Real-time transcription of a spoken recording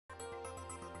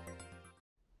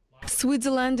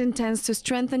Switzerland intends to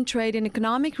strengthen trade and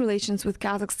economic relations with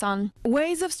Kazakhstan.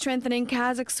 Ways of strengthening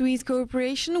Kazakh-Swiss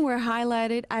cooperation were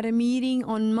highlighted at a meeting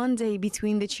on Monday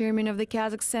between the chairman of the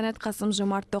Kazakh Senate,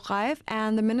 Tokayev,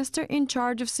 and the minister in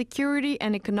charge of security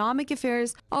and economic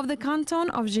affairs of the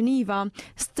canton of Geneva,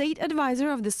 state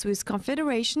advisor of the Swiss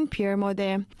Confederation, Pierre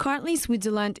Maudet. Currently,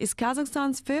 Switzerland is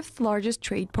Kazakhstan's fifth largest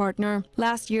trade partner.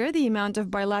 Last year, the amount of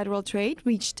bilateral trade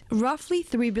reached roughly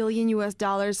 $3 billion.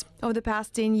 Over the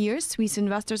past 10 years, Swiss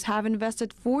investors have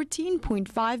invested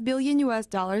 $14.5 billion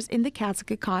in the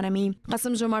Kazakh economy.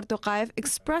 Tokayev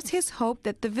expressed his hope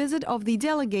that the visit of the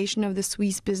delegation of the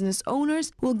Swiss business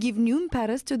owners will give new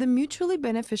impetus to the mutually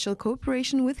beneficial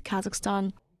cooperation with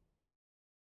Kazakhstan.